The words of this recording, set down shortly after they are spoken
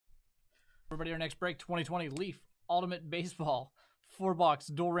Everybody, our next break, 2020 Leaf Ultimate Baseball. 4-box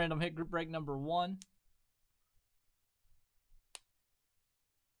dual random hit group break number 1.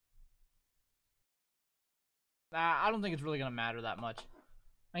 I don't think it's really going to matter that much.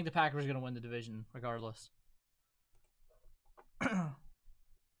 I think the Packers are going to win the division regardless.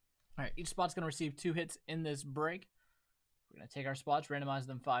 Alright, each spot's going to receive 2 hits in this break. We're going to take our spots, randomize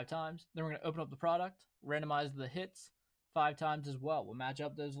them 5 times. Then we're going to open up the product, randomize the hits 5 times as well. We'll match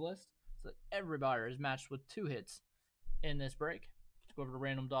up those lists so that every buyer is matched with 2 hits in this break. Let's go over to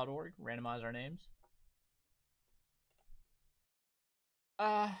random.org, randomize our names.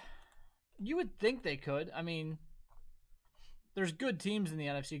 You would think they could. I mean, there's good teams in the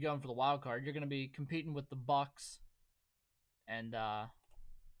NFC going for the wild card. You're going to be competing with the Bucks and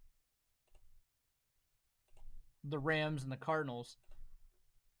the Rams and the Cardinals.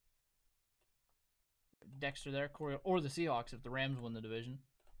 Dexter there, Corey, or the Seahawks if the Rams win the division,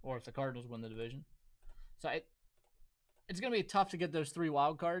 or if the Cardinals win the division. So it's going to be tough to get those 3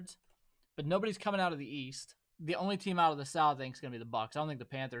 wild cards, but nobody's coming out of the East. The only team out of the South, I think, is going to be the Bucks. I don't think the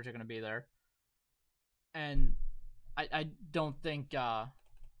Panthers are going to be there. And I don't think... yeah,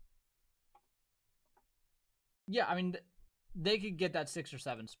 I mean, they could get that 6 or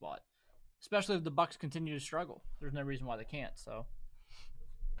 7 spot. Especially if the Bucks continue to struggle. There's no reason why they can't, so...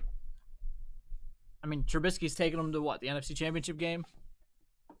 I mean, Trubisky's taking them to what? The NFC Championship game?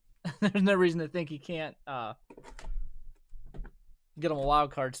 There's no reason to think he can't get them a wild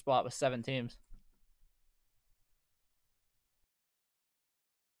card spot with 7 teams.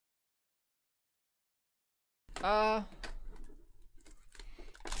 I'm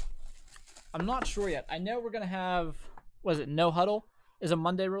not sure yet. I know we're going to have, was it No Huddle is a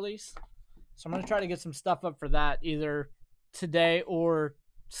Monday release. So I'm going to try to get some stuff up for that either today or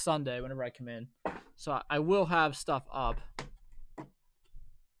Sunday whenever I come in. So I will have stuff up.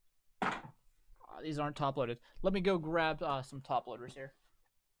 These aren't top loaded. Let me go grab some top loaders here.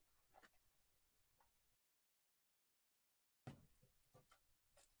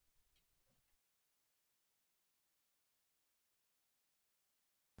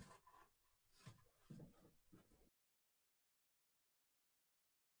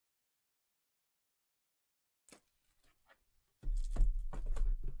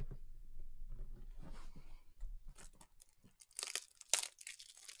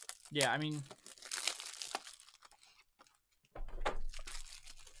 Yeah, I mean,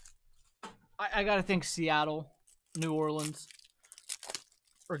 I gotta think Seattle, New Orleans,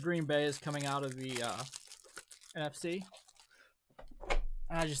 or Green Bay is coming out of the NFC.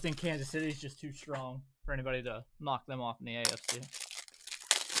 And I just think Kansas City is just too strong for anybody to knock them off in the AFC.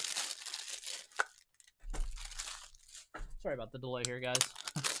 Sorry about the delay here, guys.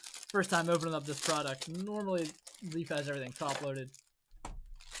 First time opening up this product. Normally, Leaf has everything top loaded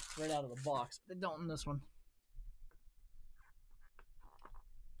right out of the box. They don't in this one.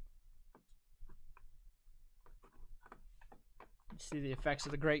 You see the effects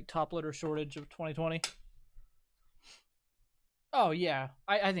of the great top loader shortage of 2020? Oh, yeah.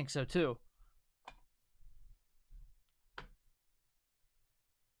 I think so, too.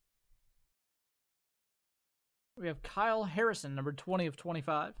 We have Kyle Harrison, number 20 of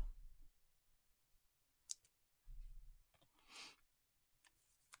 25.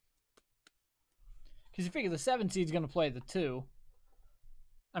 Because you figure the 7 seed's going to play the 2.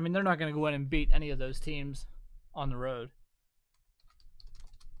 I mean, they're not going to go in and beat any of those teams on the road.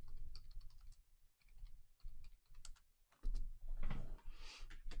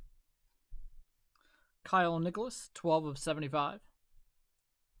 Kyle Nicholas, 12 of 75.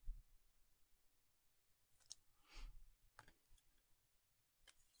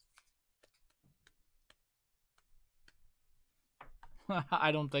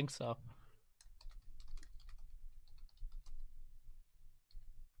 I don't think so.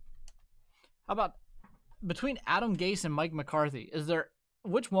 How about between Adam Gase and Mike McCarthy?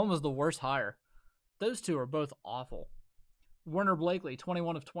 Which one was the worst hire? Those two are both awful. Werner Blakely,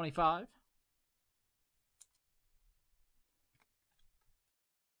 21 of 25.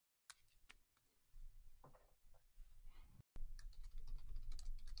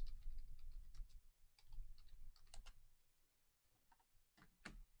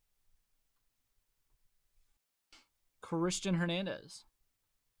 Christian Hernandez.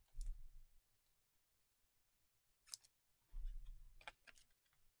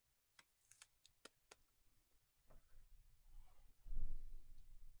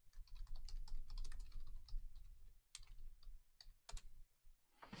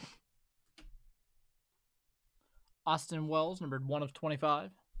 Austin Wells, numbered 1 of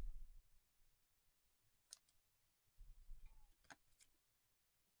 25.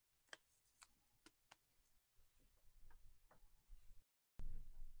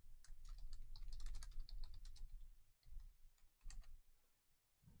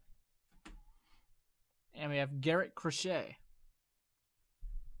 And we have Garrett Crochet.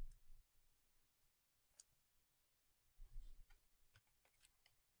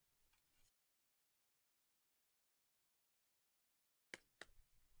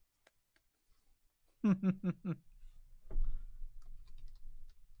 You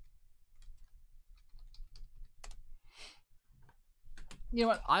know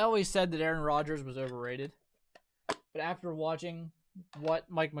what? I always said that Aaron Rodgers was overrated. But after watching what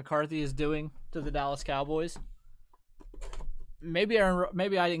Mike McCarthy is doing to the Dallas Cowboys, maybe I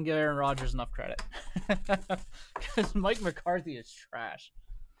didn't give Aaron Rodgers enough credit. Because Mike McCarthy is trash.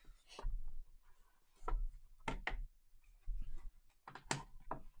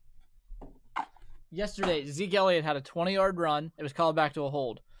 Yesterday, Zeke Elliott had a 20-yard run. It was called back to a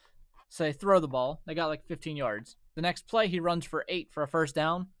hold. So they throw the ball. They got like 15 yards. The next play, he runs for 8 for a first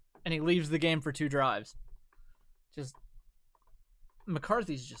down, and he leaves the game for 2 drives. Just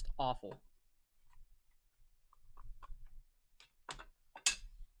McCarthy's just awful.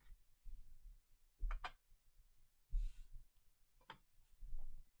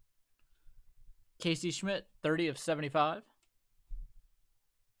 Casey Schmidt, 30 of 75.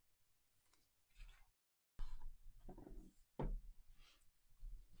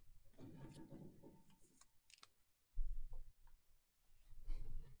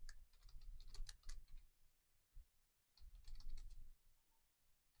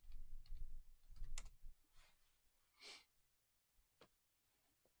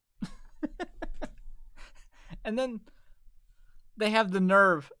 And then they have the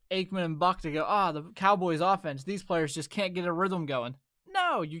nerve, Aikman and Buck, to go, the Cowboys offense, these players just can't get a rhythm going.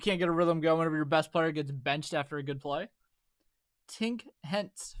 No, you can't get a rhythm going whenever your best player gets benched after a good play. Tink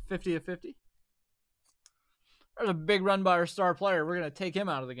Hentz, 50 of 50. There's a big run by our star player. We're going to take him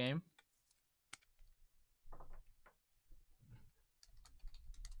out of the game.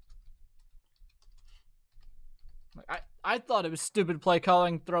 I thought it was stupid play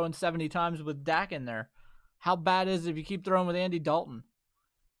calling, throwing 70 times with Dak in there. How bad is it if you keep throwing with Andy Dalton?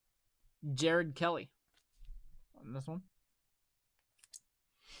 Jared Kelly on this one.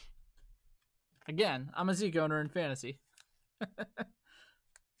 Again, I'm a Zeke owner in fantasy.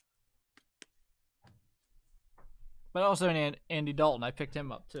 But also in Andy Dalton. I picked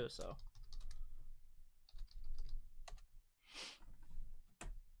him up too, so.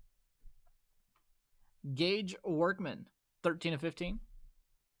 Gage Workman, 13 of 15.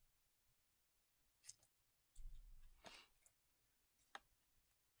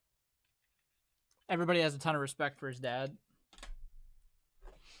 Everybody has a ton of respect for his dad.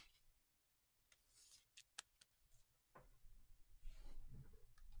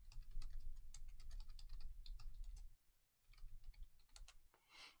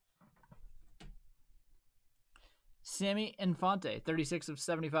 Sammy Infante, 36 of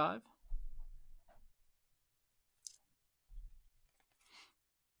 75.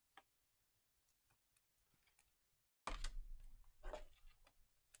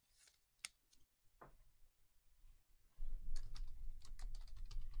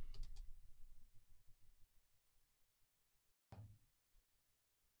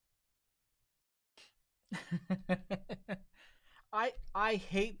 I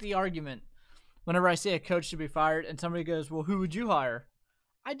hate the argument whenever I say a coach should be fired and somebody goes, well, who would you hire?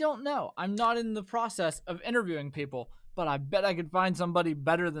 I don't know. I'm not in the process of interviewing people, but I bet I could find somebody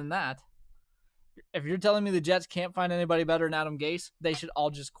better than that. If you're telling me the Jets can't find anybody better than Adam Gase, they should all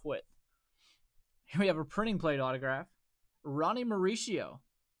just quit. Here we have a printing plate autograph. Ronnie Mauricio.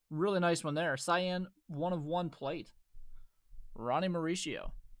 Really nice one there. Cyan 1 of 1 plate. Ronnie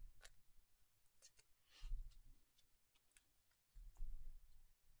Mauricio.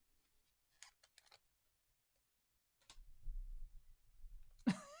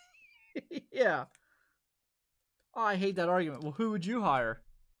 Yeah. Oh, I hate that argument. Well, who would you hire?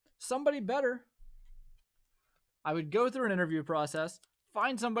 Somebody better. I would go through an interview process,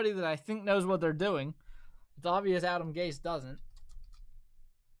 find somebody that I think knows what they're doing. It's obvious Adam Gase doesn't.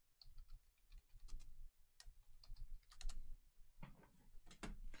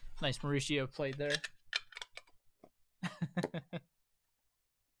 Nice Mauricio played there.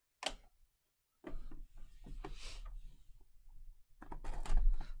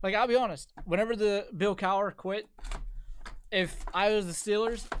 Like, I'll be honest. Whenever the Bill Cowher quit, if I was the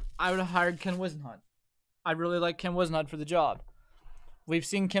Steelers, I would have hired Ken Wisenhunt. I really like Ken Wisenhunt for the job. We've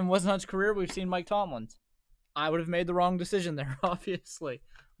seen Ken Wisenhunt's career. We've seen Mike Tomlin's. I would have made the wrong decision there, obviously.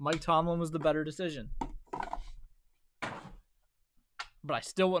 Mike Tomlin was the better decision. But I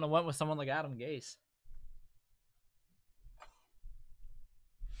still wouldn't have went with someone like Adam Gase.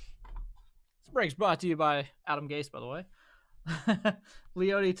 This break's brought to you by Adam Gase, by the way.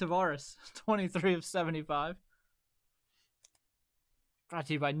 Leody Tavares, 23 of 75. Brought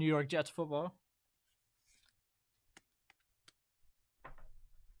to you by New York Jets football.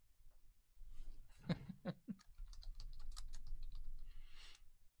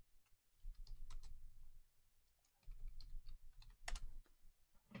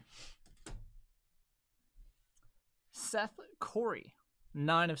 Seth Corey,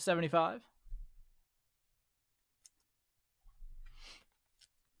 9 of 75.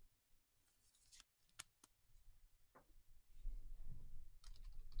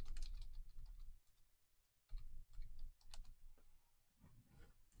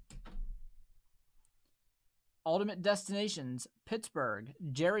 Ultimate Destinations, Pittsburgh,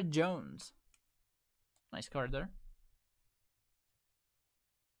 Jared Jones. Nice card there.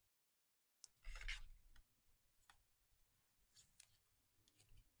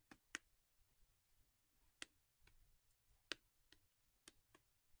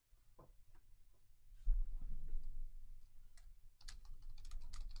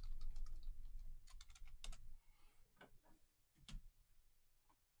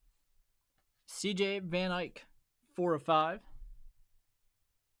 CJ Van Eyck, 4 of 5.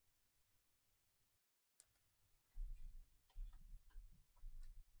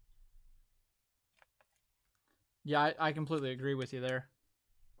 Yeah, I completely agree with you there.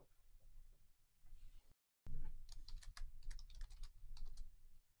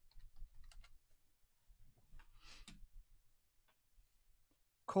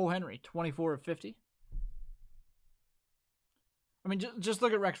 Cole Henry, 24 of 50. I mean, just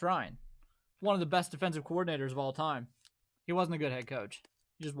look at Rex Ryan. One of the best defensive coordinators of all time. He wasn't a good head coach.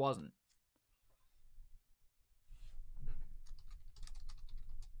 He just wasn't.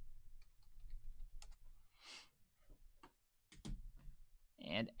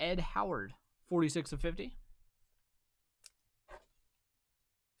 And Ed Howard, 46 of 50.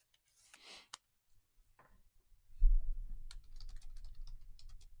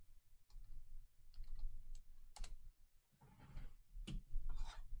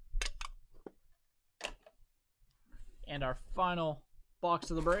 And our final box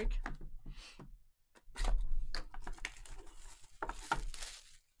of the break. I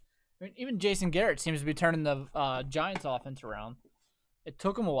mean, even Jason Garrett seems to be turning the Giants offense around. It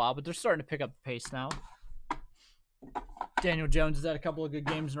took him a while, but they're starting to pick up the pace now. Daniel Jones has had a couple of good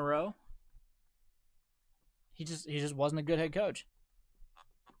games in a row. He just wasn't a good head coach.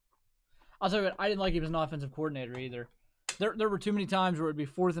 I'll tell you what, I didn't like him as an offensive coordinator either. There were too many times where it would be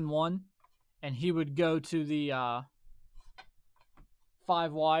 4th and 1, and he would go to the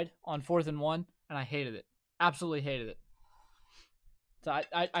 5 wide on 4th and 1, and I hated it. Absolutely hated it. So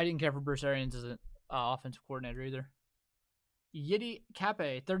I didn't care for Bruce Arians as an offensive coordinator either. Yiddy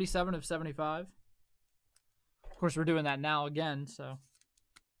Cape, 37 of 75. Of course, we're doing that now again, so.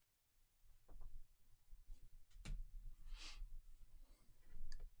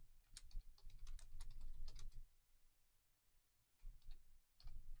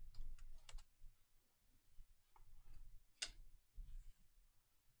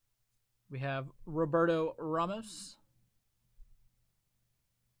 We have Roberto Ramos.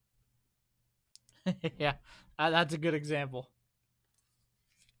 Yeah, that's a good example.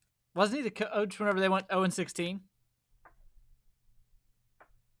 Wasn't he the coach whenever they went 0-16?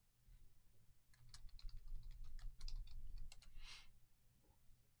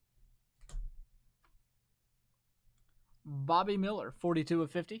 Bobby Miller, 42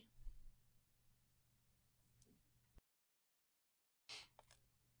 of 50.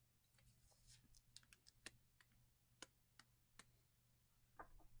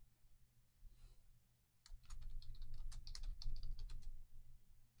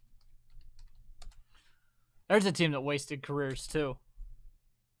 There's a team that wasted careers too.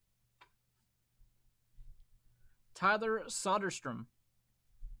 Tyler Soderstrom.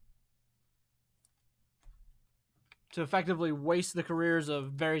 To effectively waste the careers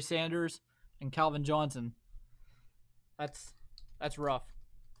of Barry Sanders and Calvin Johnson. That's rough.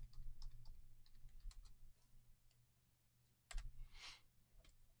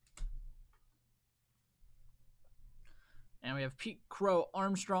 And we have Pete Crow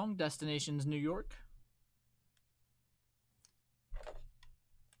Armstrong, Destinations New York.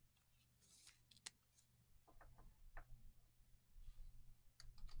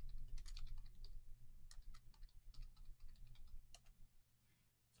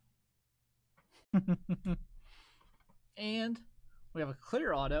 And we have a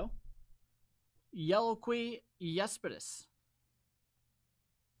clear auto. Yellowquy Cespedes.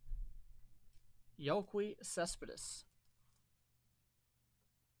 Yellowquy Cespedes.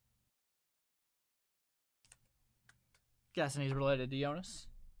 Guessing he's related to Jonas.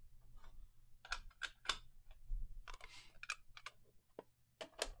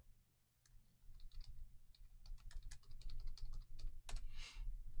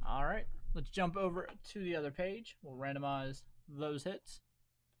 All right, let's jump over to the other page. We'll randomize those hits.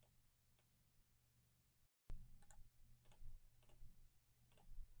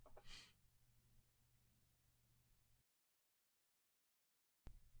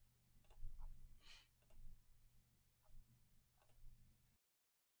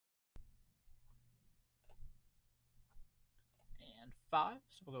 And 5,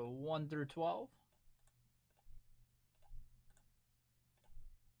 so we'll go 1 through 12.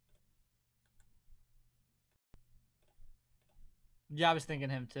 Yeah, I was thinking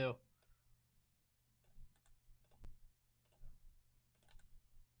him too.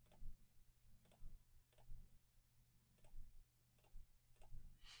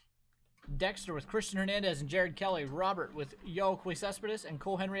 Dexter with Christian Hernandez and Jared Kelly. Robert with Yoel Cespedes and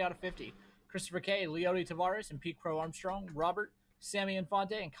Cole Henry out of 50. Christopher K, Leody Tavares and Pete Crow Armstrong. Robert, Sammy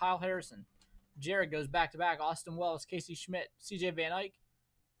Infante, and Kyle Harrison. Jared goes back-to-back. Austin Wells, Casey Schmidt, CJ Van Eyck,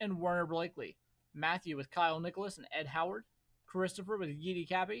 and Werner Blakely. Matthew with Kyle Nicholas and Ed Howard. Christopher with Yeedy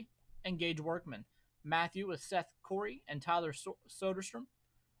Cappy and Gage Workman. Matthew with Seth Corey and Tyler Soderstrom.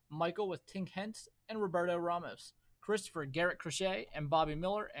 Michael with Tink Hentz and Roberto Ramos. Christopher, Garrett Crochet, and Bobby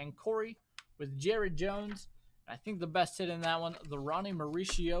Miller, and Corey with Jared Jones. I think the best hit in that one, the Ronnie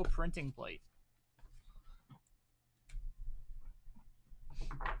Mauricio printing plate.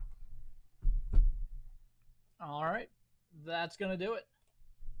 All right, that's going to do it.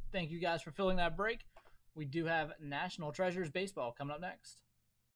 Thank you guys for filling that break. We do have National Treasures Baseball coming up next.